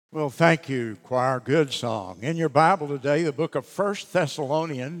Well, thank you, choir. Good song. In your Bible today, the book of First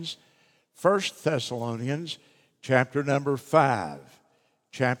Thessalonians, chapter number 5.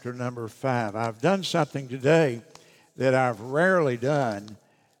 Chapter number 5. I've done something today that I've rarely done,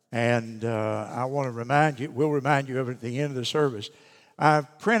 and I want to we'll remind you of it at the end of the service.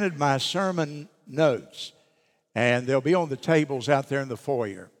 I've printed my sermon notes, and they'll be on the tables out there in the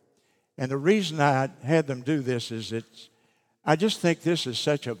foyer. And the reason I had them do this is I just think this is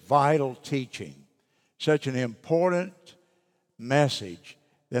such a vital teaching, such an important message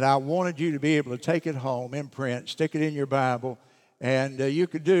that I wanted you to be able to take it home in print, stick it in your Bible, and you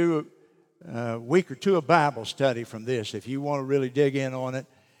could do a week or two of Bible study from this if you want to really dig in on it.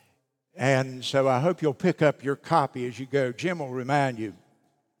 And so I hope you'll pick up your copy as you go. Jim will remind you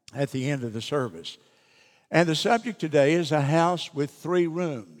at the end of the service. And the subject today is a house with 3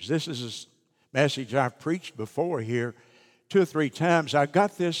 rooms. This is a message I've preached before here 2 or 3 times. I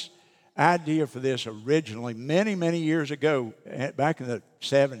got this idea for this originally many, many years ago, back in the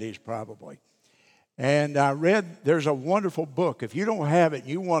 70s probably. And I read, there's a wonderful book. If you don't have it and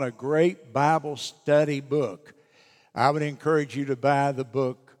you want a great Bible study book, I would encourage you to buy the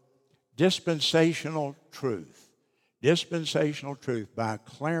book Dispensational Truth. Dispensational Truth by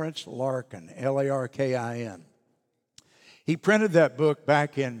Clarence Larkin, Larkin. He printed that book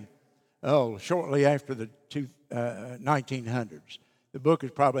back in, shortly after the 1900s. The book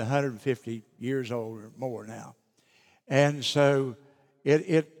is probably 150 years old or more now. And so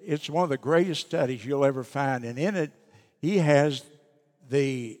it's one of the greatest studies you'll ever find. And in it, he has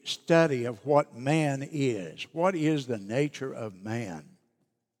the study of what man is. What is the nature of man?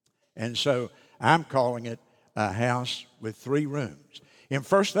 And so I'm calling it a house with 3 rooms. In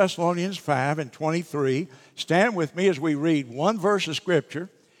 1 Thessalonians 5 and 23, stand with me as we read one verse of Scripture.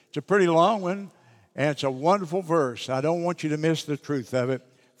 It's a pretty long one, and it's a wonderful verse. I don't want you to miss the truth of it.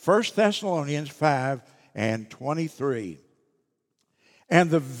 1 Thessalonians 5 and 23. And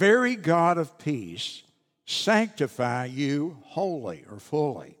the very God of peace sanctify you wholly or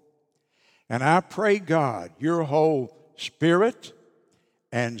fully. And I pray God, your whole spirit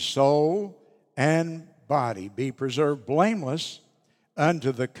and soul and body be preserved blameless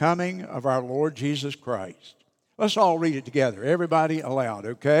unto the coming of our Lord Jesus Christ. Let's all read it together. Everybody aloud,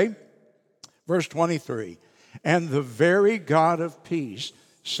 okay? Verse 23. And the very God of peace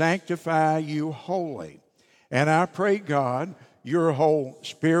sanctify you wholly. And I pray God, your whole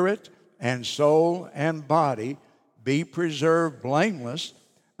spirit and soul and body be preserved blameless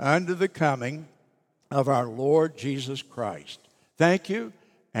unto the coming of our Lord Jesus Christ. Thank you,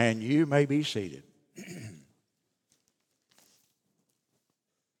 and you may be seated.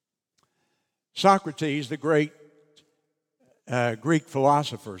 Socrates, the great Greek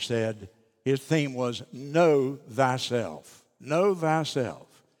philosopher, said his theme was know thyself. Know thyself.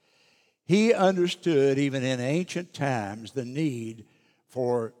 He understood, even in ancient times, the need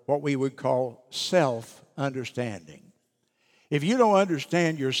for what we would call self-understanding. If you don't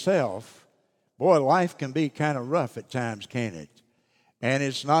understand yourself, boy, life can be kind of rough at times, can't it? And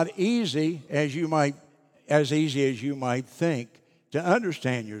it's not as easy as you might think to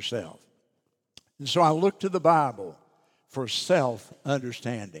understand yourself. And so I look to the Bible for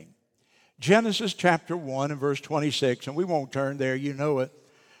self-understanding. Genesis chapter 1 and verse 26, and we won't turn there, you know it.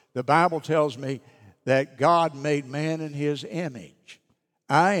 The Bible tells me that God made man in his image.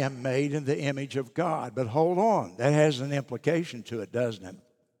 I am made in the image of God. But hold on, that has an implication to it, doesn't it?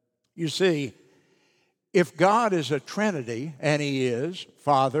 You see, if God is a Trinity, and he is,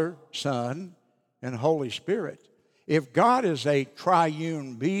 Father, Son, and Holy Spirit, if God is a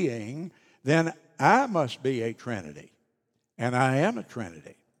triune being, then I must be a Trinity, and I am a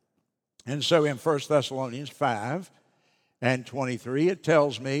Trinity. And so in 1 Thessalonians 5 and 23, it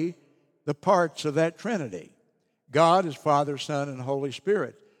tells me the parts of that Trinity. God is Father, Son, and Holy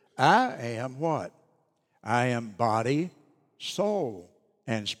Spirit. I am what? I am body, soul,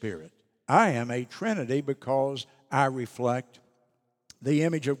 and spirit. I am a Trinity because I reflect the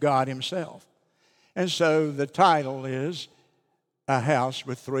image of God himself. And so the title is A House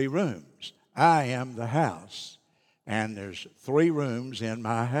with 3 Rooms. I am the house, and there's 3 rooms in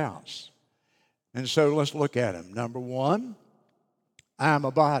my house. And so let's look at them. Number 1, I'm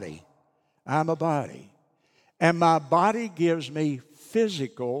a body. I'm a body. And my body gives me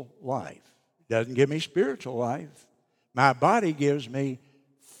physical life. It doesn't give me spiritual life. My body gives me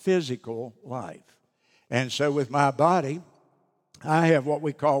physical life. And so with my body, I have what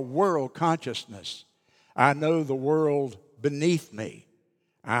we call world consciousness. I know the world beneath me.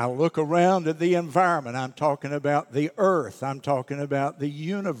 I look around at the environment. I'm talking about the earth. I'm talking about the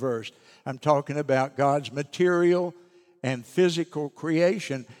universe. I'm talking about God's material and physical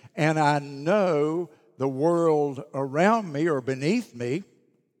creation. and I know the world around me or beneath me,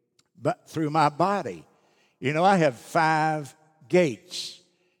 but through my body. You know, I have 5 gates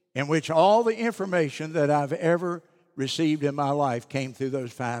in which all the information that I've ever received in my life came through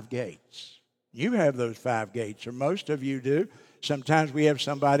those 5 gates. You have those 5 gates, or most of you do. Sometimes we have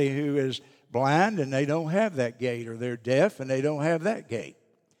somebody who is blind and they don't have that gate, or they're deaf and they don't have that gate.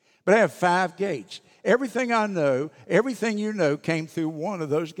 But I have 5 gates. Everything I know, everything you know came through one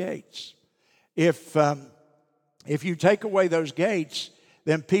of those gates. If you take away those gates,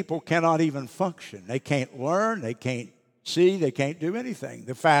 then people cannot even function. They can't learn, they can't see, they can't do anything.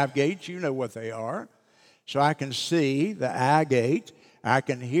 The 5 gates, you know what they are. So I can see, the eye gate. I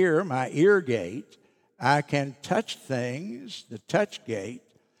can hear, my ear gate. I can touch things, the touch gate.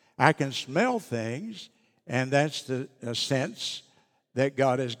 I can smell things, and that's the sense that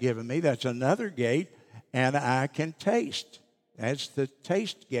God has given me. That's another gate. And I can taste. That's the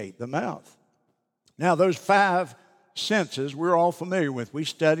taste gate, the mouth. Now, those 5 senses we're all familiar with. We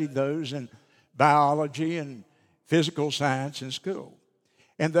studied those in biology and physical science in school.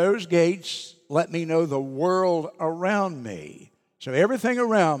 And those gates let me know the world around me. So everything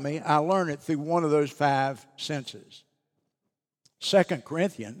around me, I learn it through one of those 5 senses. 2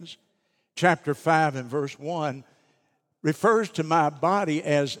 Corinthians chapter 5 and verse 1 refers to my body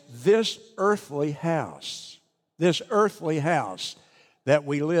as this earthly house that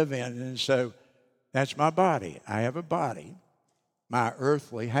we live in. And so that's my body. I have a body, my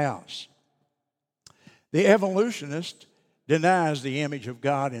earthly house. The evolutionist denies the image of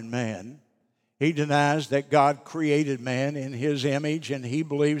God in man. He denies that God created man in his image, and he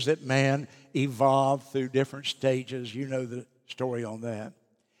believes that man evolved through different stages. You know the story on that.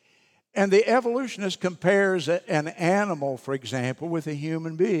 And the evolutionist compares an animal, for example, with a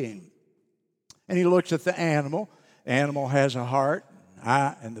human being. And he looks at the animal. The animal has a heart,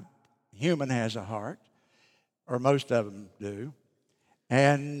 and the human has a heart, or most of them do.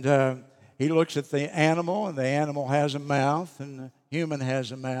 And he looks at the animal, and the animal has a mouth, and the human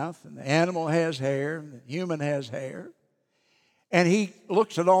has a mouth, and the animal has hair, and the human has hair. And he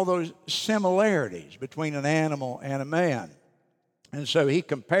looks at all those similarities between an animal and a man. And so he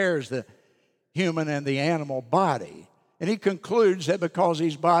compares the human and the animal body. And he concludes that because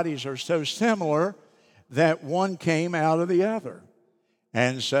these bodies are so similar, that one came out of the other.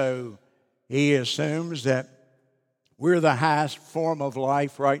 And so he assumes that we're the highest form of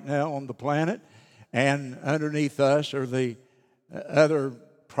life right now on the planet, and underneath us are the other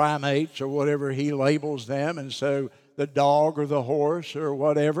primates or whatever he labels them. And so the dog or the horse or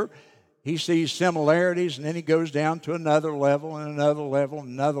whatever, he sees similarities, and then he goes down to another level and another level and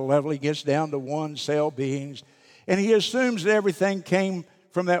another level. He gets down to one cell beings, and he assumes that everything came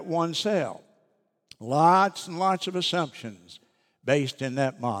from that one cell. Lots and lots of assumptions based in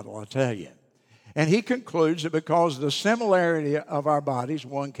that model, I tell you. And he concludes that because of the similarity of our bodies,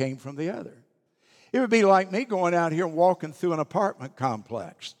 one came from the other. It would be like me going out here and walking through an apartment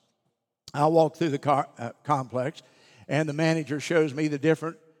complex. I walk through the complex, and the manager shows me the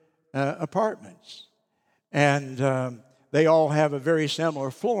different apartments. And they all have a very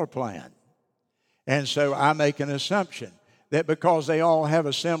similar floor plan. And so I make an assumption that because they all have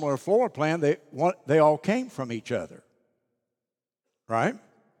a similar floor plan, they all came from each other. Right?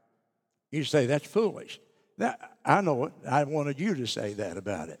 You say, that's foolish. I know it. I wanted you to say that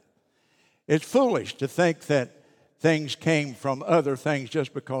about it. It's foolish to think that things came from other things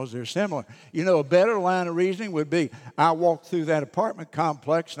just because they're similar. You know, a better line of reasoning would be, I walk through that apartment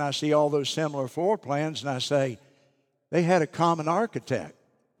complex and I see all those similar floor plans, and I say, they had a common architect.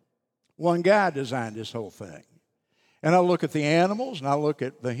 One guy designed this whole thing. And I look at the animals, and I look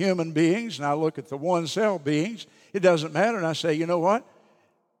at the human beings, and I look at the one-cell beings. It doesn't matter. And I say, you know what?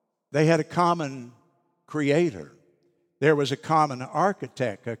 They had a common creator. There was a common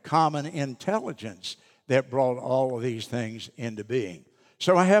architect, a common intelligence that brought all of these things into being.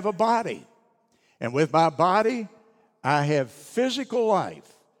 So I have a body. And with my body, I have physical life.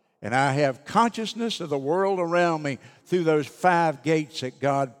 And I have consciousness of the world around me through those 5 gates that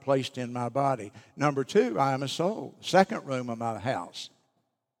God placed in my body. Number 2, I am a soul. Second room of my house.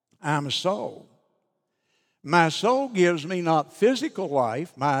 I'm a soul. My soul gives me not physical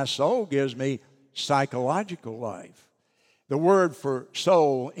life. My soul gives me psychological life. The word for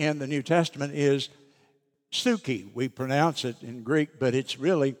soul in the New Testament is psyche. We pronounce it in Greek, but it's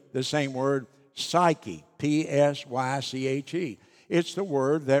really the same word, psyche, P-S-Y-C-H-E. It's the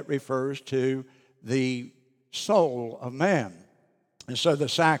word that refers to the soul of man. And so the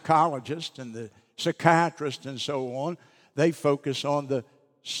psychologist and the psychiatrist and so on, they focus on the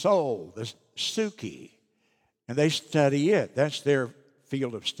soul, the psyche, and they study it. That's their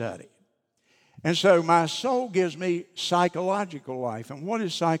field of study. And so my soul gives me psychological life. And what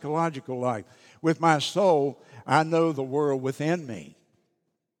is psychological life? With my soul, I know the world within me.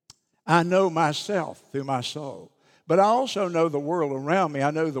 I know myself through my soul. But I also know the world around me.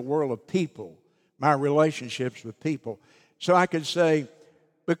 I know the world of people, my relationships with people. So I could say,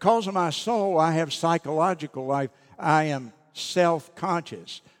 because of my soul, I have psychological life. I am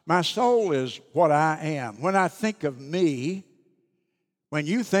self-conscious. My soul is what I am. When I think of me, when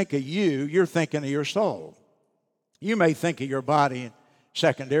you think of you, you're thinking of your soul. You may think of your body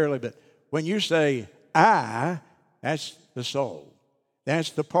secondarily, but when you say I, that's the soul.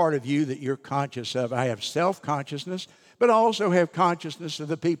 That's the part of you that you're conscious of. I have self-consciousness, but I also have consciousness of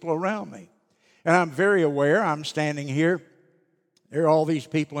the people around me. And I'm very aware. I'm standing here. There are all these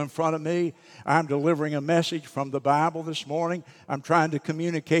people in front of me. I'm delivering a message from the Bible this morning. I'm trying to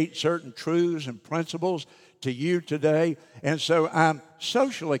communicate certain truths and principles to you today. And so I'm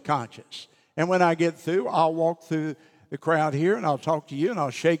socially conscious. And when I get through, I'll walk through the crowd here and I'll talk to you and I'll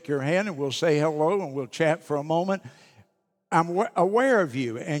shake your hand and we'll say hello and we'll chat for a moment. I'm aware of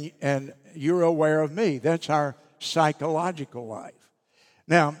you and you're aware of me. That's our psychological life.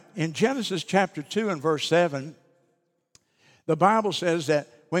 Now, in Genesis chapter 2 and verse 7, the Bible says that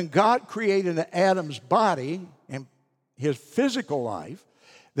when God created Adam's body and his physical life,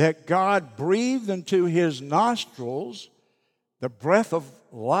 that God breathed into his nostrils the breath of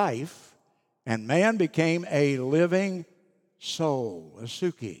life, and man became a living soul, a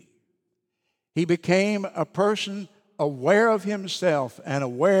suki. He became a person aware of himself and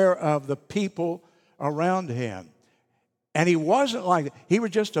aware of the people around him. And he wasn't like that. He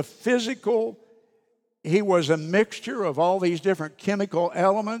was just a physical, he was a mixture of all these different chemical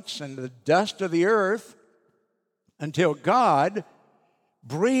elements and the dust of the earth until God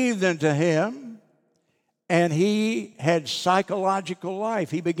breathed into him and he had psychological life.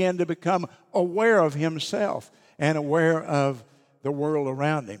 He began to become aware of himself and aware of the world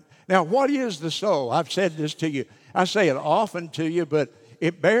around him. Now, what is the soul? I've said this to you. I say it often to you, but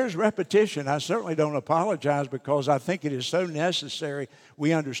it bears repetition. I certainly don't apologize because I think it is so necessary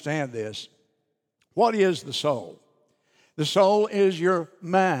we understand this. What is the soul? The soul is your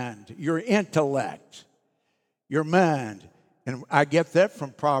mind, your intellect, your mind. And I get that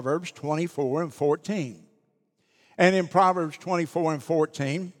from Proverbs 24 and 14. And in Proverbs 24 and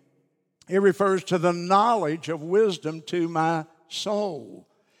 14, it refers to the knowledge of wisdom to my soul.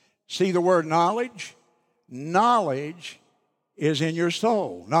 See the word knowledge? Knowledge is in your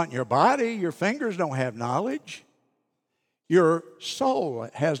soul, not in your body. Your fingers don't have knowledge. Your soul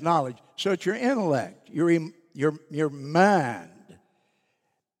has knowledge. So it's your intellect, your mind.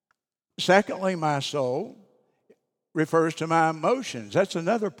 Secondly, my soul refers to my emotions. That's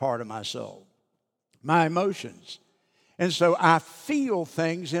another part of my soul, my emotions. And so I feel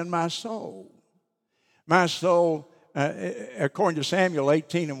things in my soul. My soul, according to Samuel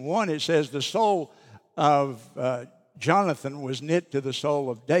 18 and 1, it says the soul of Jonathan was knit to the soul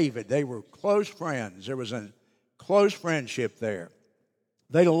of David. They were close friends. There was a close friendship there.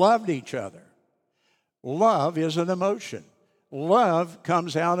 They loved each other. Love is an emotion. Love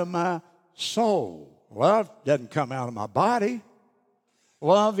comes out of my soul. Love doesn't come out of my body.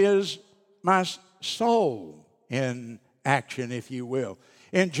 Love is my soul in action, if you will.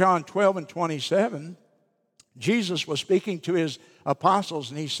 In John 12 and 27, Jesus was speaking to his apostles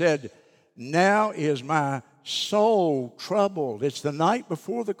and he said, "Now is my soul troubled." It's the night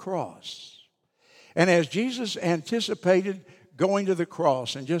before the cross. And as Jesus anticipated going to the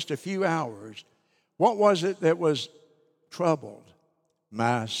cross in just a few hours, what was it that was troubled?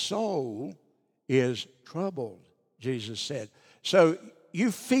 My soul is troubled, Jesus said. So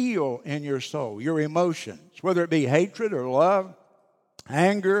you feel in your soul, your emotions, whether it be hatred or love,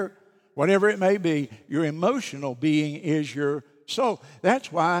 anger, whatever it may be, your emotional being is your soul.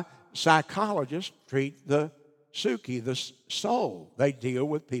 That's why psychologists treat the suki, the soul. They deal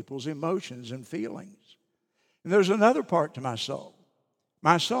with people's emotions and feelings. And there's another part to my soul.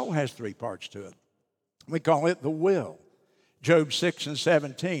 My soul has three parts to it. We call it the will. Job 6 and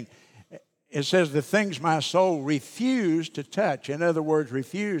 17. It says the things my soul refused to touch. In other words,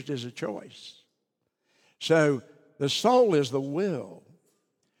 refused is a choice. So the soul is the will.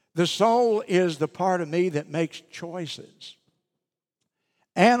 The soul is the part of me that makes choices.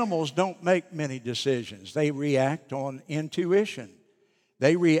 Animals don't make many decisions. They react on intuition.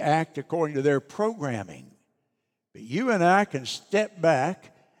 They react according to their programming. But you and I can step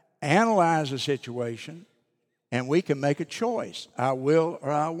back, analyze a situation, and we can make a choice. I will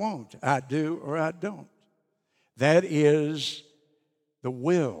or I won't. I do or I don't. That is the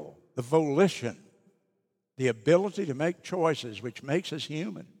will, the volition, the ability to make choices, which makes us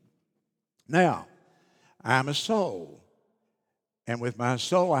human. Now, I'm a soul. And with my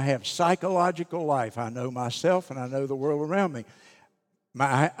soul, I have psychological life. I know myself and I know the world around me.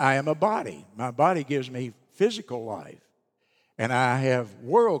 I am a body. My body gives me physical life. And I have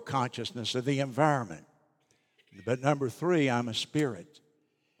world consciousness of the environment. But number 3, I'm a spirit.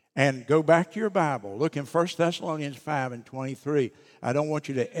 And go back to your Bible. Look in 1 Thessalonians 5 and 23. I don't want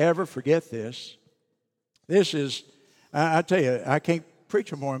you to ever forget this. This is, I tell you, I can't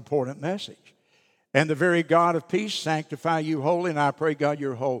preach a more important message. And the very God of peace sanctify you wholly, and I pray, God,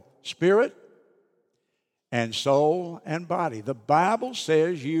 your whole spirit and soul and body. The Bible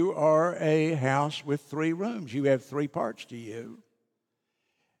says you are a house with 3 rooms. You have 3 parts to you.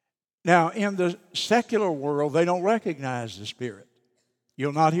 Now, in the secular world, they don't recognize the spirit.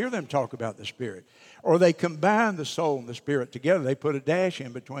 You'll not hear them talk about the spirit. Or they combine the soul and the spirit together. They put a dash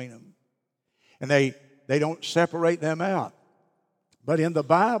in between them. And they don't separate them out. But in the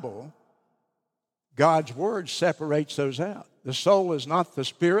Bible, God's Word separates those out. The soul is not the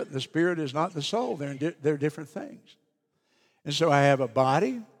spirit, and the spirit is not the soul. They're different things. And so I have a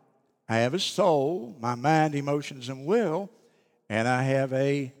body, I have a soul, my mind, emotions, and will, and I have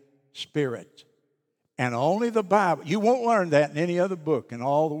a spirit. And only the Bible, you won't learn that in any other book in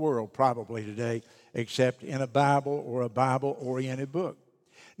all the world probably today, except in a Bible or a Bible-oriented book.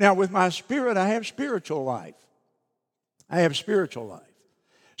 Now, with my spirit, I have spiritual life. I have spiritual life.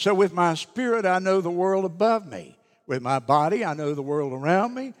 So with my spirit, I know the world above me. With my body, I know the world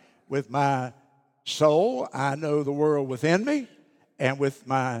around me. With my soul, I know the world within me. And with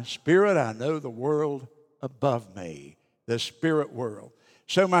my spirit, I know the world above me, the spirit world.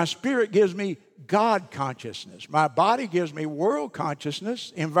 So my spirit gives me God consciousness. My body gives me world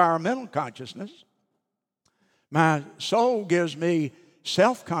consciousness, environmental consciousness. My soul gives me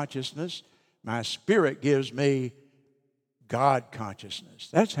self-consciousness. My spirit gives me God consciousness.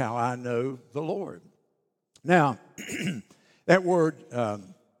 That's how I know the Lord. Now, that word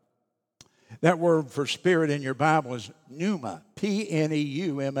for spirit in your Bible is pneuma,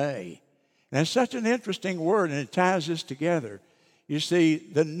 P-N-E-U-M-A. And it's such an interesting word, and it ties this together. You see,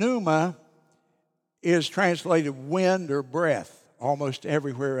 the pneuma is translated wind or breath almost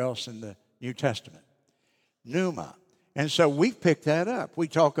everywhere else in the New Testament. Pneuma. And so we picked that up. We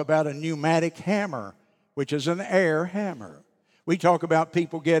talk about a pneumatic hammer, which is an air hammer. We talk about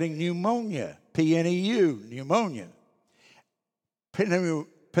people getting pneumonia, P-N-E-U, pneumonia.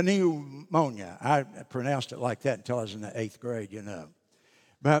 Pneumonia. I pronounced it like that until I was in the 8th grade, you know.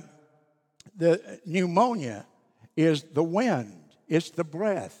 But the pneumonia is the wind. It's the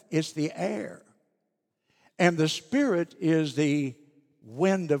breath. It's the air. And the Spirit is the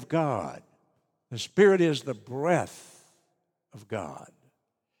wind of God. The Spirit is the breath of God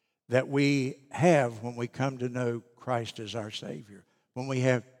that we have when we come to know Christ as our Savior, when we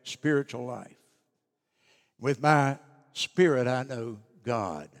have spiritual life. With my spirit, I know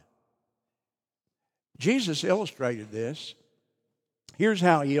God. Jesus illustrated this. Here's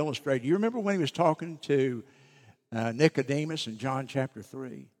how he illustrated. You remember when he was talking to Nicodemus in John chapter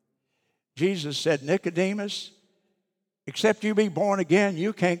 3? Jesus said, Nicodemus, except you be born again,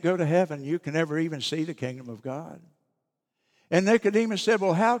 you can't go to heaven. You can never even see the kingdom of God. And Nicodemus said,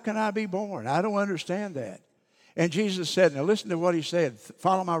 well, how can I be born? I don't understand that. And Jesus said, now listen to what he said.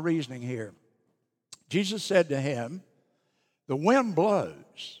 Follow my reasoning here. Jesus said to him, the wind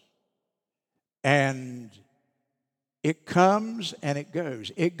blows, and it comes and it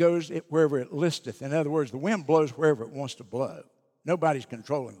goes. It goes wherever it listeth. In other words, the wind blows wherever it wants to blow. Nobody's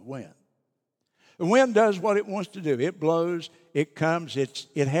controlling the wind. The wind does what it wants to do. It blows, it comes, it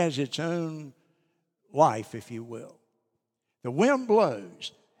has its own life, if you will. The wind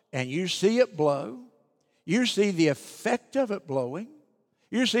blows, and you see it blow. You see the effect of it blowing.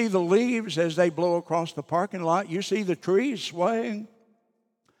 You see the leaves as they blow across the parking lot. You see the trees swaying.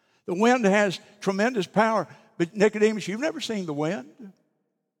 The wind has tremendous power. But Nicodemus, you've never seen the wind.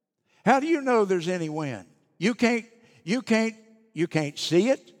 How do you know there's any wind? You can't see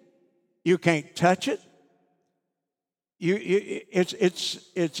it. You can't touch it.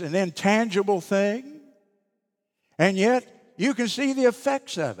 It's an intangible thing. And yet, you can see the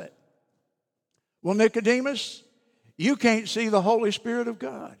effects of it. Well, Nicodemus, you can't see the Holy Spirit of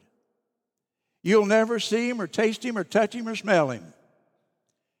God. You'll never see him or taste him or touch him or smell him.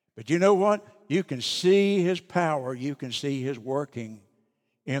 But you know what? You can see his power. You can see his working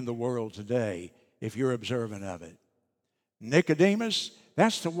in the world today if you're observant of it. Nicodemus,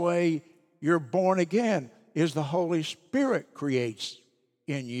 that's the way you're born again, is the Holy Spirit creates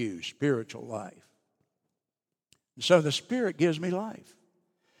in you spiritual life. So the Spirit gives me life.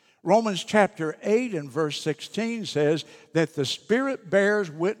 Romans chapter 8 and verse 16 says that the Spirit bears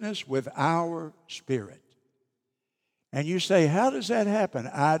witness with our spirit. And you say, how does that happen?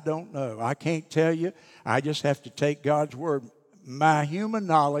 I don't know. I can't tell you. I just have to take God's word. My human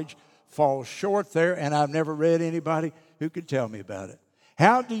knowledge falls short there, and I've never read anybody who could tell me about it.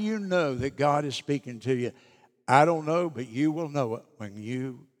 How do you know that God is speaking to you? I don't know, but you will know it when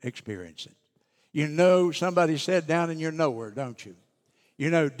you experience it. You know, somebody said down in your nowhere, don't you? You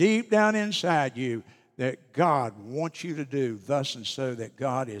know deep down inside you that God wants you to do thus and so, that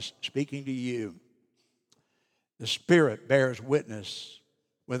God is speaking to you. The Spirit bears witness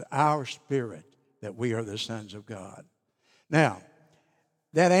with our spirit that we are the sons of God. Now,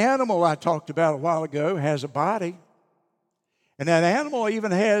 that animal I talked about a while ago has a body. And that animal even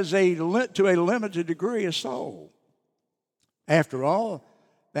has, to a limited degree, a soul. After all,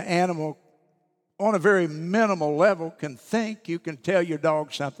 the animal, on a very minimal level, can think. You can tell your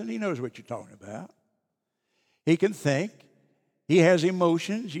dog something. He knows what you're talking about. He can think. He has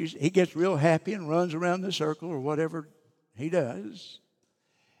emotions. He gets real happy and runs around the circle or whatever he does.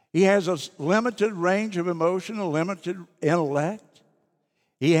 He has a limited range of emotion, a limited intellect.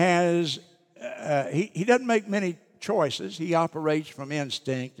 He has, he doesn't make many choices. He operates from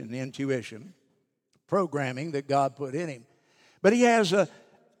instinct and intuition, programming that God put in him. But he has a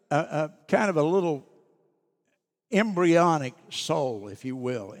kind of a little embryonic soul, if you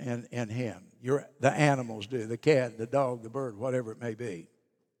will, in him. The animals do, the cat, the dog, the bird, whatever it may be.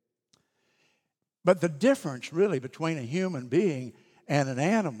 But the difference really between a human being and an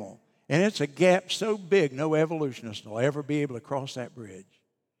animal, and it's a gap so big no evolutionist will ever be able to cross that bridge.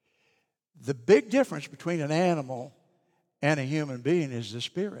 The big difference between an animal and a human being is the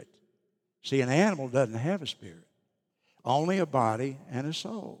spirit. See, an animal doesn't have a spirit, only a body and a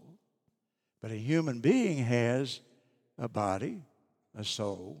soul. But a human being has a body, a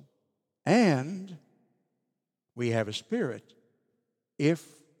soul, and we have a spirit if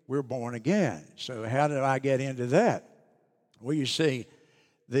we're born again. So how did I get into that? Well, you see,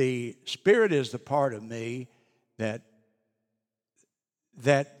 the spirit is the part of me that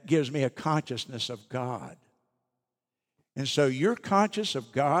gives me a consciousness of God. And so you're conscious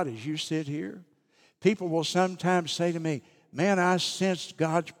of God as you sit here. People will sometimes say to me, man, I sensed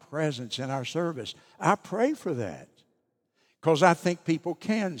God's presence in our service. I pray for that because I think people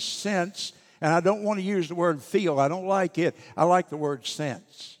can sense, and I don't want to use the word feel. I don't like it. I like the word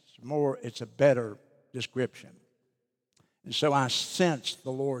sense. It's a better description. And so I sense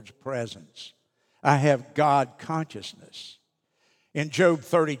the Lord's presence. I have God consciousness. In Job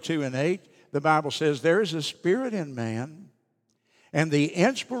 32 and 8, the Bible says, there is a spirit in man, and the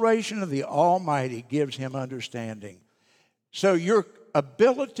inspiration of the Almighty gives him understanding. So your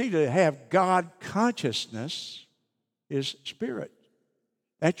ability to have God consciousness is spirit.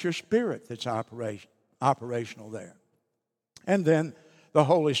 That's your spirit that's operational there. And then the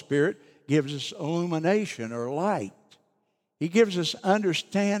Holy Spirit gives us illumination or light. He gives us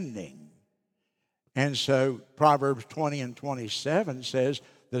understanding. And so Proverbs 20 and 27 says,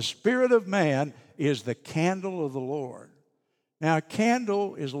 the spirit of man is the candle of the Lord. Now, a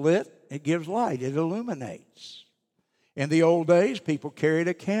candle is lit, it gives light, it illuminates. In the old days, people carried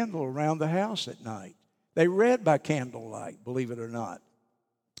a candle around the house at night. They read by candlelight, believe it or not.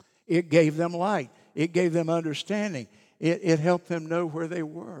 It gave them light. It gave them understanding. It helped them know where they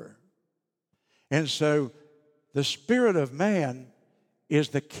were. And so the spirit of man is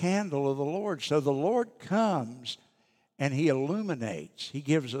the candle of the Lord. So the Lord comes and he illuminates. He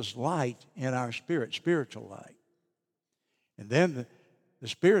gives us light in our spirit, spiritual light. And then the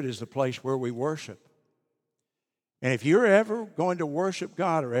Spirit is the place where we worship. And if you're ever going to worship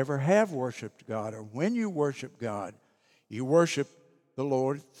God or ever have worshiped God, or when you worship God, you worship the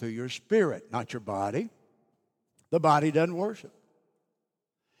Lord through your spirit, not your body. The body doesn't worship.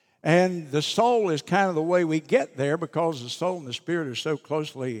 And the soul is kind of the way we get there because the soul and the spirit are so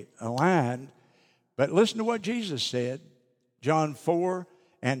closely aligned. But listen to what Jesus said, John 4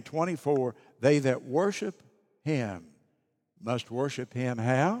 and 24, they that worship him must worship him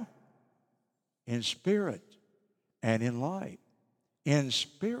how? In spirit and in light. In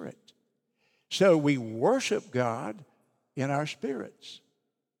spirit. So we worship God in our spirits.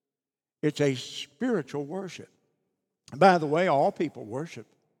 It's a spiritual worship. By the way, all people worship.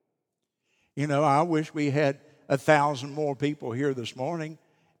 You know, I wish we had 1,000 more people here this morning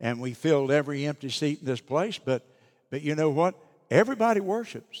and we filled every empty seat in this place, but you know what? Everybody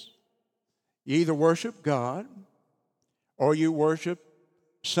worships. You either worship God or you worship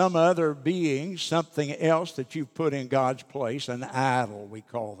some other being, something else that you've put in God's place, an idol we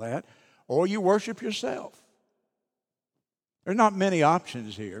call that, or you worship yourself. There's not many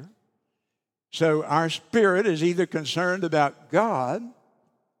options here. So our spirit is either concerned about God,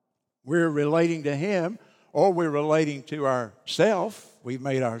 we're relating to Him, or we're relating to ourself. We've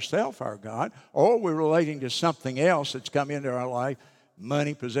made ourself our God, or we're relating to something else that's come into our life,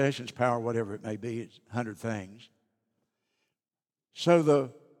 money, possessions, power, whatever it may be. It's 100 things. So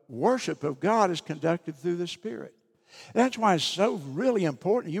the worship of God is conducted through the Spirit. That's why it's so really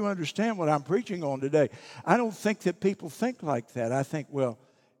important you understand what I'm preaching on today. I don't think that people think like that. I think, well,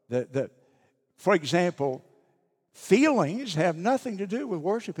 for example, feelings have nothing to do with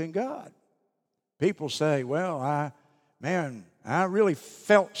worshiping God. People say, well, I really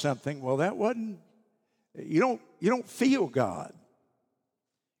felt something. Well, that wasn't, you don't feel God.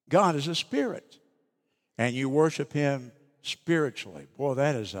 God is a spirit, and you worship Him spiritually. Boy,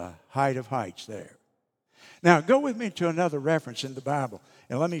 that is a height of heights there. Now, go with me to another reference in the Bible,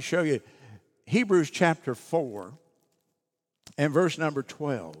 and let me show you Hebrews chapter 4 and verse number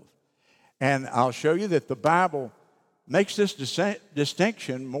 12. And I'll show you that the Bible makes this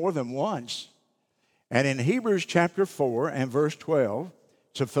distinction more than once. And in Hebrews chapter 4 and verse 12,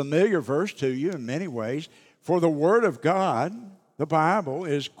 it's a familiar verse to you in many ways. For the Word of God, the Bible,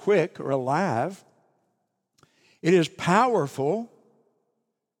 is quick or alive. It is powerful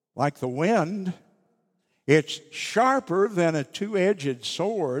like the wind. It's sharper than a two-edged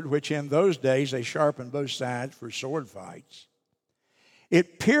sword, which in those days they sharpened both sides for sword fights.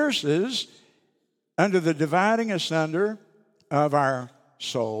 It pierces under the dividing asunder of our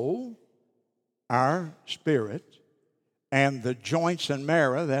soul, our spirit, and the joints and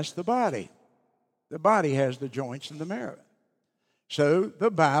marrow. That's the body. The body has the joints and the marrow. So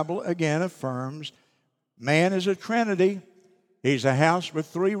the Bible again affirms man is a trinity. He's a house with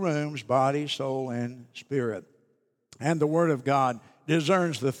 3 rooms, body, soul, and spirit. And the Word of God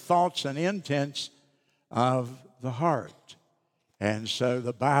discerns the thoughts and intents of the heart. And so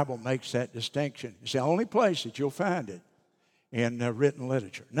the Bible makes that distinction. It's the only place that you'll find it in written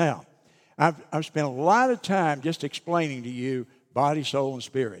literature. Now, I've spent a lot of time just explaining to you body, soul, and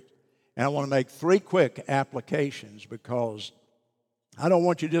spirit. And I want to make 3 quick applications because I don't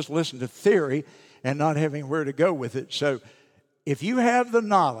want you to just listen to theory and not having where to go with it. So if you have the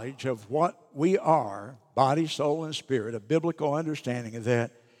knowledge of what we are, body, soul, and spirit, a biblical understanding of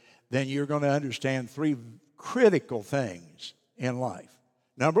that, then you're going to understand 3 critical things in life.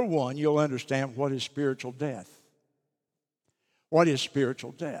 Number 1, you'll understand what is spiritual death. What is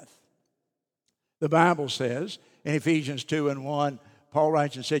spiritual death? The Bible says in Ephesians 2 and 1, Paul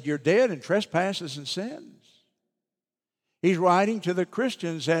writes and said, you're dead in trespasses and sins. He's writing to the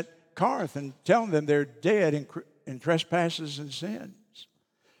Christians at Corinth and telling them they're dead in trespasses and sins.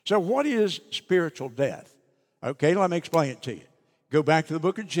 So what is spiritual death? Okay, let me explain it to you. Go back to the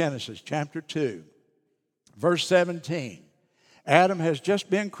book of Genesis, chapter 2, verse 17. Adam has just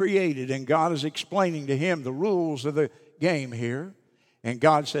been created, and God is explaining to him the rules of the game here. And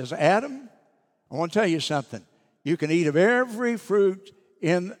God says, Adam, I want to tell you something. You can eat of every fruit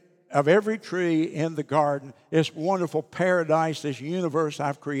of every tree in the garden, this wonderful paradise, this universe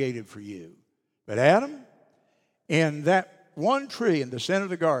I've created for you. But Adam, in that one tree in the center of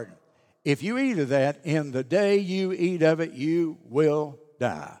the garden, if you eat of that, in the day you eat of it, you will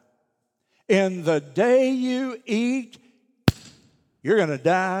die. In the day you eat, you're going to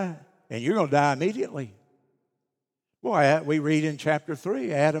die, and you're going to die immediately. Boy, we read in chapter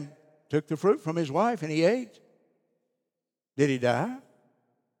 3, Adam took the fruit from his wife, and he ate. Did he die?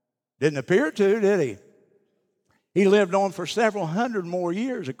 Didn't appear to, did he? He lived on for several hundred more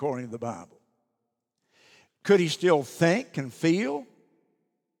years, according to the Bible. Could he still think and feel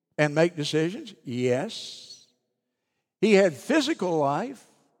and make decisions? Yes. He had physical life.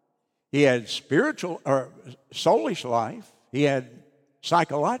 He had spiritual or soulish life. He had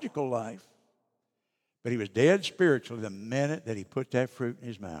psychological life. But he was dead spiritually the minute that he put that fruit in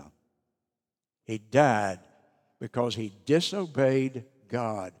his mouth. He died because he disobeyed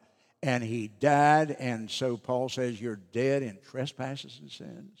God. And he died, and so Paul says, you're dead in trespasses and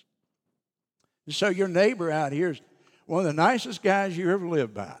sins. And so your neighbor out here is one of the nicest guys you ever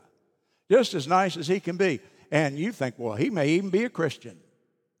lived by. Just as nice as he can be. And you think, well, he may even be a Christian.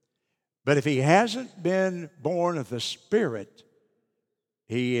 But if he hasn't been born of the Spirit,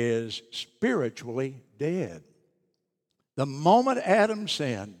 he is spiritually dead. The moment Adam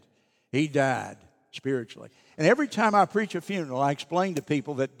sinned, he died spiritually. And every time I preach a funeral, I explain to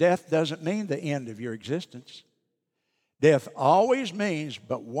people that death doesn't mean the end of your existence. Death always means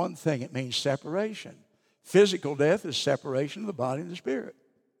but one thing. It means separation. Physical death is separation of the body and the spirit.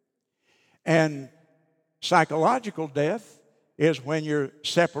 And psychological death is when you're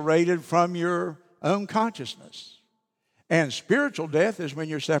separated from your own consciousness. And spiritual death is when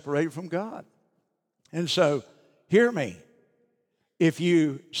you're separated from God. And so, hear me. If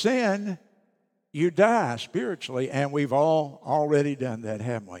you sin, you die spiritually, and we've all already done that,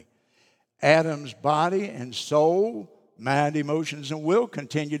 haven't we? Adam's body and soul, mind, emotions, and will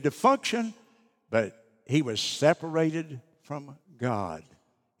continued to function, but he was separated from God.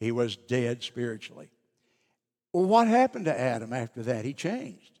 He was dead spiritually. Well, what happened to Adam after that? He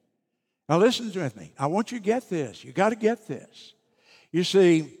changed. Now listen with me. I want you to get this. You got to get this. You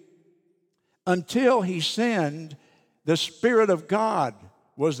see, until he sinned, the Spirit of God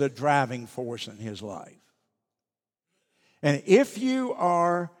was the driving force in his life. And if you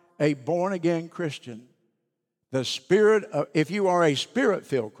are a born-again Christian, if you are a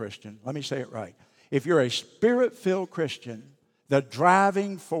Spirit-filled Christian, let me say it right. If you're a Spirit-filled Christian, the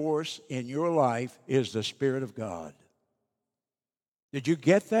driving force in your life is the Spirit of God. Did you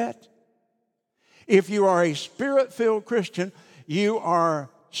get that? If you are a Spirit-filled Christian, you are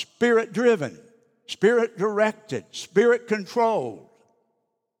Spirit-driven, Spirit-directed, Spirit-controlled.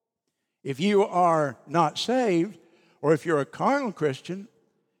 If you are not saved, or if you're a carnal Christian,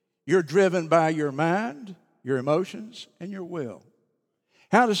 you're driven by your mind, your emotions, and your will.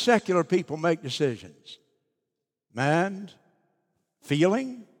 How do secular people make decisions? Mind,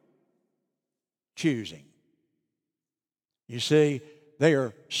 feeling, choosing. You see, they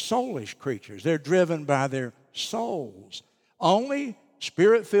are soulish creatures. They're driven by their souls. Only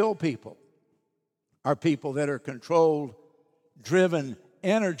Spirit-filled people are people that are controlled, driven,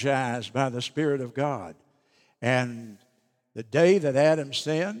 energized by the Spirit of God. And the day that Adam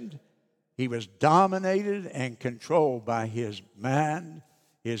sinned, he was dominated and controlled by his mind,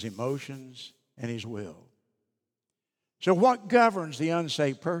 his emotions, and his will. So what governs the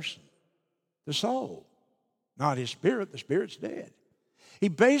unsaved person? The soul, not his spirit. The spirit's dead. He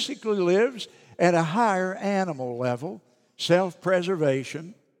basically lives at a higher animal level,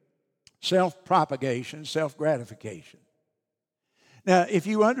 self-preservation, self-propagation, self-gratification. Now, if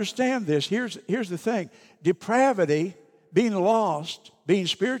you understand this, here's the thing. Depravity, being lost, being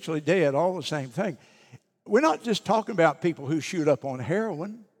spiritually dead, all the same thing. We're not just talking about people who shoot up on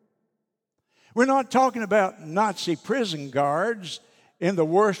heroin. We're not talking about Nazi prison guards in the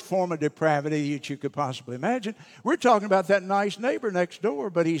worst form of depravity that you could possibly imagine. We're talking about that nice neighbor next door,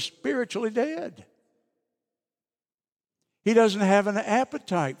 but he's spiritually dead. He doesn't have an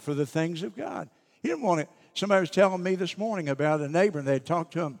appetite for the things of God. He didn't want it. Somebody was telling me this morning about a neighbor, and they had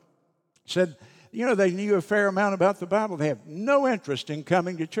talked to him, said, they knew a fair amount about the Bible. They have no interest in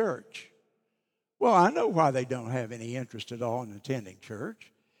coming to church. Well, I know why they don't have any interest at all in attending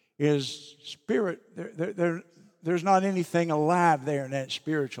church. Is spirit, there's not anything alive there in that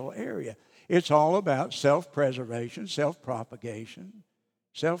spiritual area. It's all about self-preservation, self-propagation,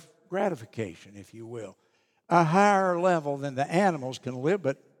 self-gratification, if you will. A higher level than the animals can live,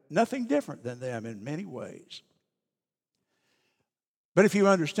 but nothing different than them in many ways. But if you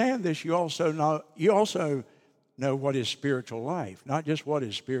understand this, you also know what is spiritual life. Not just what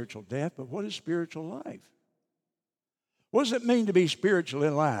is spiritual death, but what is spiritual life. What does it mean to be spiritually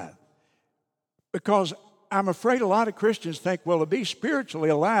alive? Because I'm afraid a lot of Christians think, well, to be spiritually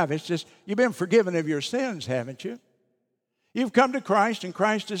alive, it's just you've been forgiven of your sins, haven't you? You've come to Christ, and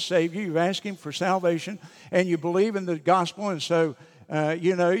Christ has saved you. You've asked Him for salvation, and you believe in the gospel, and so,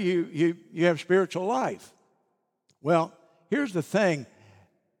 you have spiritual life. Well, here's the thing.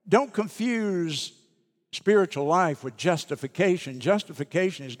 Don't confuse spiritual life with justification.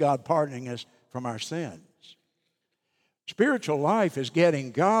 Justification is God pardoning us from our sins. Spiritual life is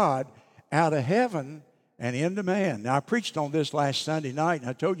getting God out of heaven and into man. Now, I preached on this last Sunday night, and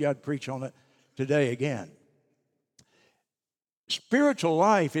I told you I'd preach on it today again. Spiritual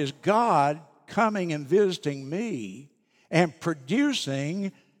life is God coming and visiting me and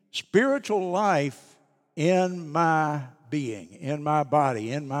producing spiritual life in my being, in my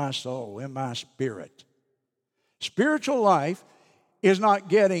body, in my soul, in my spirit. Spiritual life is not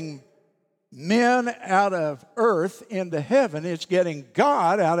getting men out of earth into heaven. It's getting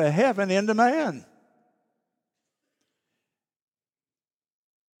God out of heaven into man.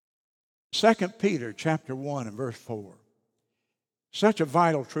 2 Peter chapter 1 and verse 4. Such a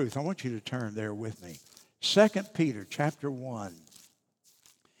vital truth. I want you to turn there with me. 2 Peter chapter 1.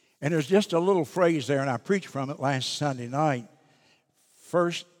 And there's just a little phrase there, and I preached from it last Sunday night.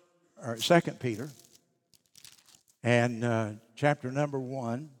 2 Peter and chapter number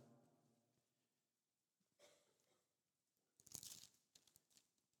 1.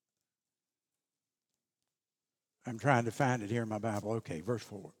 I'm trying to find it here in my Bible. Okay, verse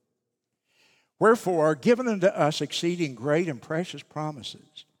 4. Wherefore are given unto us exceeding great and precious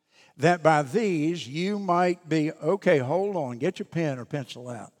promises, that by these you might be, okay, hold on, get your pen or pencil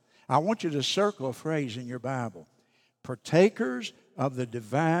out. I want you to circle a phrase in your Bible. Partakers of the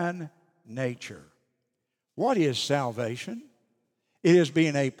divine nature. What is salvation? It is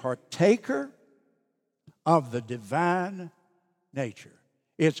being a partaker of the divine nature.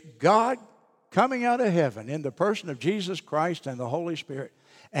 It's God coming out of heaven in the person of Jesus Christ and the Holy Spirit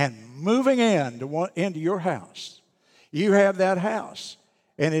and moving into your house. You have that house,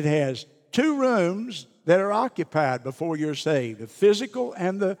 and it has two rooms that are occupied before you're saved, the physical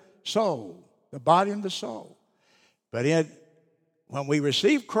and the soul, the body and the soul. But when we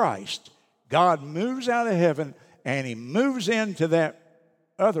receive Christ, God moves out of heaven and He moves into that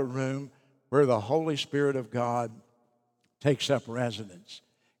other room where the Holy Spirit of God takes up residence.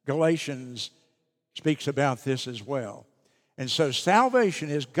 Galatians speaks about this as well. And so salvation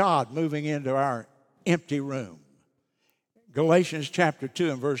is God moving into our empty room. Galatians chapter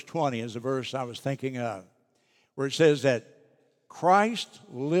 2 and verse 20 is the verse I was thinking of, where it says that Christ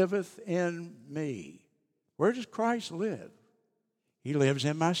liveth in me. Where does Christ live? He lives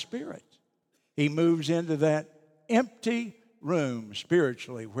in my spirit. He moves into that empty room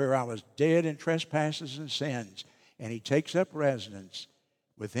spiritually where I was dead in trespasses and sins, and He takes up residence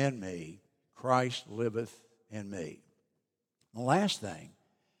within me. Christ liveth in me. The last thing,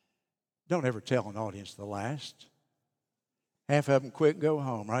 don't ever tell an audience the last. Half of them quit and go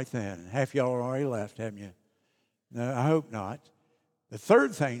home right then. Half y'all are already left, haven't you? No, I hope not. The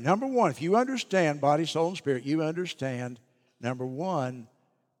third thing, number one, if you understand body, soul, and spirit, you understand, number one,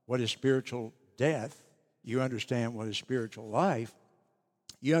 what is spiritual death. You understand what is spiritual life.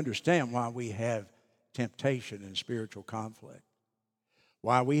 You understand why we have temptation and spiritual conflict.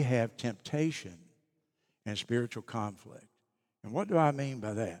 Why we have temptation and spiritual conflict. And what do I mean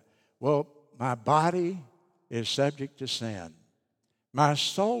by that? Well, my body is subject to sin. My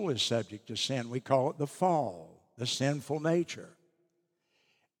soul is subject to sin. We call it the fall, the sinful nature.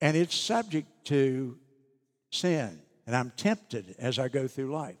 And it's subject to sin. And I'm tempted as I go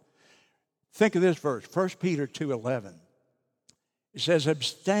through life. Think of this verse, 1 Peter 2:11. It says,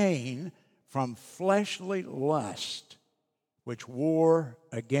 abstain from fleshly lust, which war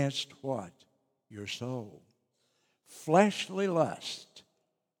against what? Your soul. Fleshly lust.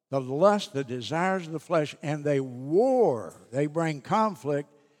 The lust, the desires of the flesh, and they bring conflict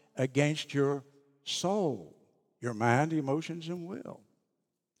against your soul, your mind, emotions, and will.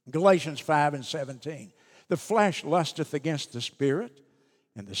 Galatians 5 and 17. The flesh lusteth against the spirit,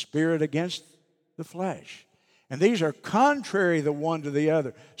 and the spirit against the flesh. And these are contrary the one to the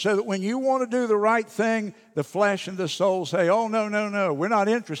other. So that when you want to do the right thing, the flesh and the soul say, oh, no, no, no, we're not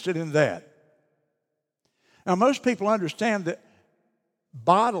interested in that. Now, most people understand that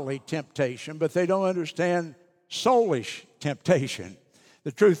bodily temptation, but they don't understand soulish temptation.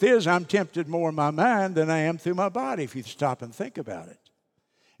 The truth is, I'm tempted more in my mind than I am through my body, if you stop and think about it.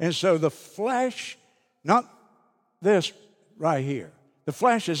 And so the flesh, not this right here. The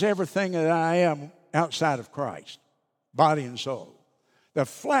flesh is everything that I am outside of Christ, body and soul. The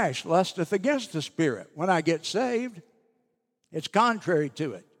flesh lusteth against the spirit. When I get saved, it's contrary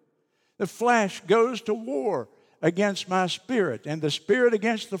to it. The flesh goes to war against my spirit, and the spirit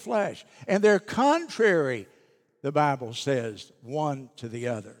against the flesh. And they're contrary, the Bible says, one to the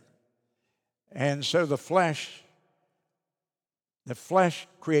other. And so the flesh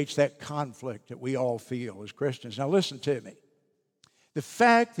creates that conflict that we all feel as Christians. Now listen to me. The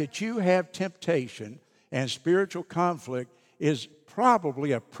fact that you have temptation and spiritual conflict is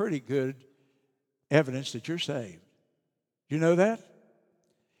probably a pretty good evidence that you're saved. Do you know that?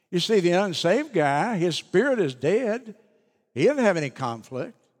 You see, the unsaved guy, his spirit is dead. He doesn't have any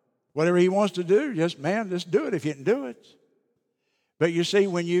conflict. Whatever he wants to do, just do it if you can do it. But you see,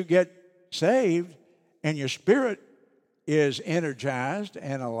 when you get saved and your spirit is energized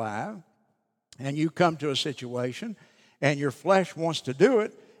and alive, and you come to a situation and your flesh wants to do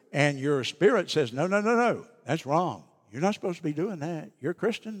it, and your spirit says, no, no, no, no, that's wrong. You're not supposed to be doing that. You're a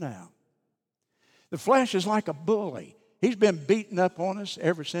Christian now. The flesh is like a bully. He's been beating up on us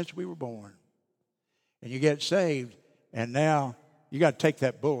ever since we were born. And you get saved, and now you got to take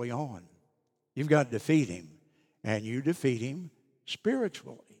that bully on. You've got to defeat him, and you defeat him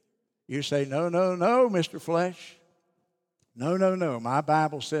spiritually. You say, no, no, no, Mr. Flesh. No, no, no. My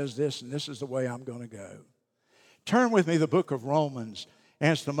Bible says this, and this is the way I'm going to go. Turn with me to the book of Romans,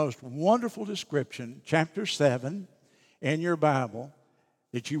 and it's the most wonderful description, chapter 7, in your Bible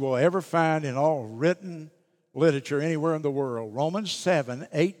that you will ever find in all written literature anywhere in the world. Romans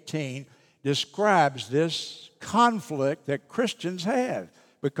 7:18 describes this conflict that Christians have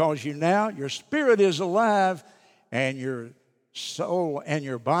because your spirit is alive and your soul and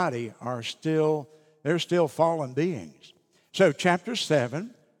your body they're still fallen beings. So chapter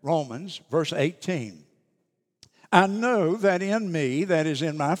 7, Romans, verse 18. I know that in me, that is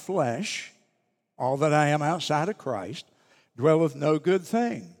in my flesh, all that I am outside of Christ, dwelleth no good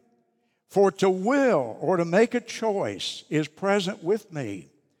thing. For to will or to make a choice is present with me.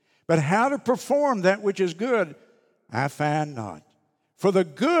 But how to perform that which is good, I find not. For the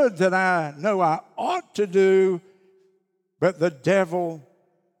good that I know I ought to do, but the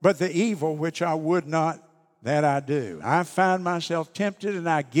evil which I would not, that I do. I find myself tempted and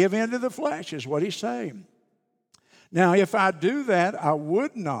I give in to the flesh, is what he's saying. Now, if I do that, I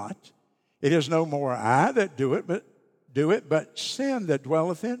would not. It is no more I that do it, but sin that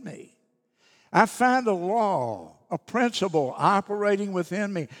dwelleth in me. I find a law, a principle operating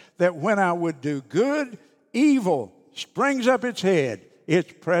within me, that when I would do good, evil springs up its head.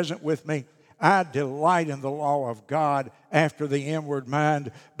 It's present with me. I delight in the law of God after the inward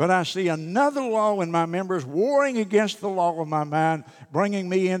mind, but I see another law in my members warring against the law of my mind, bringing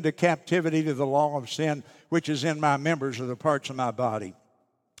me into captivity to the law of sin, which is in my members or the parts of my body.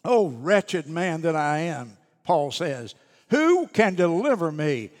 Oh, wretched man that I am, Paul says, who can deliver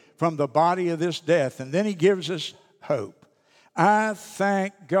me from the body of this death? And then he gives us hope. I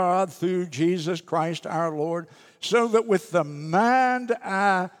thank God through Jesus Christ our Lord, so that with the mind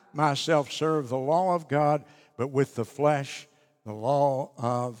I myself serve the law of God, but with the flesh, the law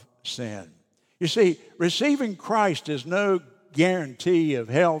of sin. You see, receiving Christ is no guarantee of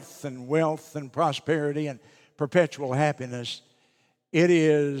health and wealth and prosperity and perpetual happiness.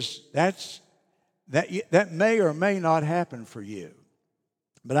 That may or may not happen for you.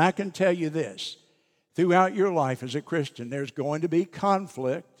 But I can tell you this, throughout your life as a Christian, there's going to be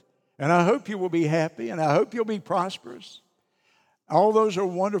conflict, and I hope you will be happy, and I hope you'll be prosperous. All those are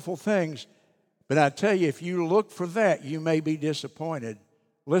wonderful things, but I tell you, if you look for that, you may be disappointed.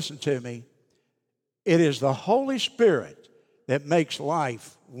 Listen to me. It is the Holy Spirit that makes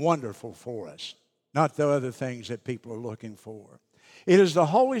life wonderful for us, not the other things that people are looking for. It is the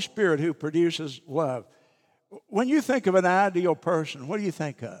Holy Spirit who produces love. When you think of an ideal person, what do you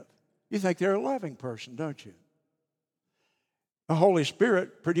think of? You think they're a loving person, don't you? The Holy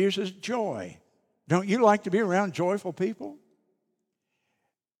Spirit produces joy. Don't you like to be around joyful people?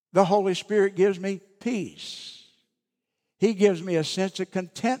 The Holy Spirit gives me peace. He gives me a sense of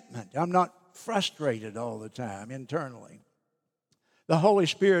contentment. I'm not frustrated all the time internally. The Holy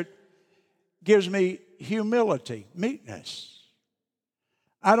Spirit gives me humility, meekness.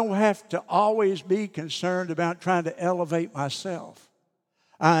 I don't have to always be concerned about trying to elevate myself.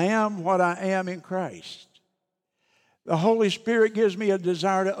 I am what I am in Christ. The Holy Spirit gives me a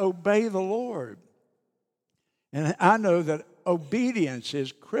desire to obey the Lord. And I know that obedience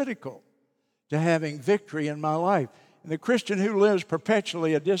is critical to having victory in my life. And the Christian who lives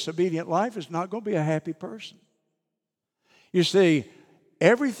perpetually a disobedient life is not going to be a happy person. You see,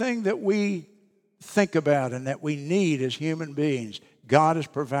 everything that we think about and that we need as human beings, God has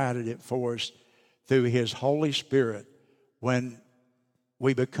provided it for us through His Holy Spirit when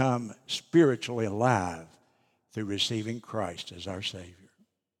we become spiritually alive through receiving Christ as our Savior.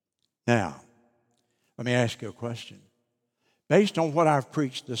 Now, let me ask you a question. Based on what I've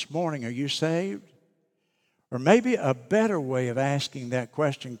preached this morning, are you saved? Or maybe a better way of asking that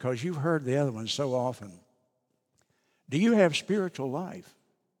question, because you've heard the other one so often. Do you have spiritual life?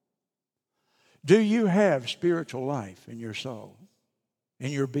 Do you have spiritual life in your soul,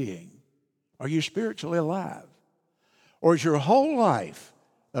 in your being? Are you spiritually alive? Or is your whole life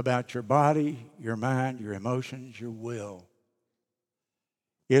about your body, your mind, your emotions, your will?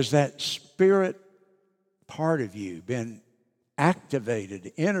 Is that spirit part of you been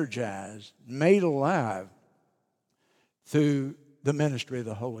activated, energized, made alive through the ministry of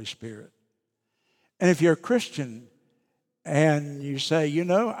the Holy Spirit? And if you're a Christian and you say, you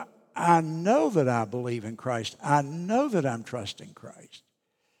know, I know that I believe in Christ, I know that I'm trusting Christ,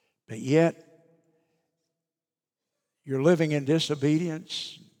 but yet you're living in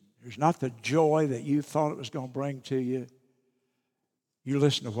disobedience, there's not the joy that you thought it was going to bring to you, you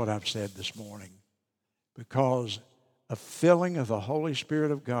listen to what I've said this morning, because a filling of the Holy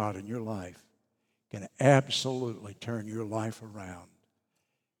Spirit of God in your life can absolutely turn your life around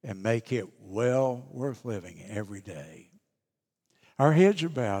and make it well worth living every day. Our heads are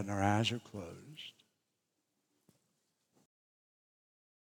bowed and our eyes are closed.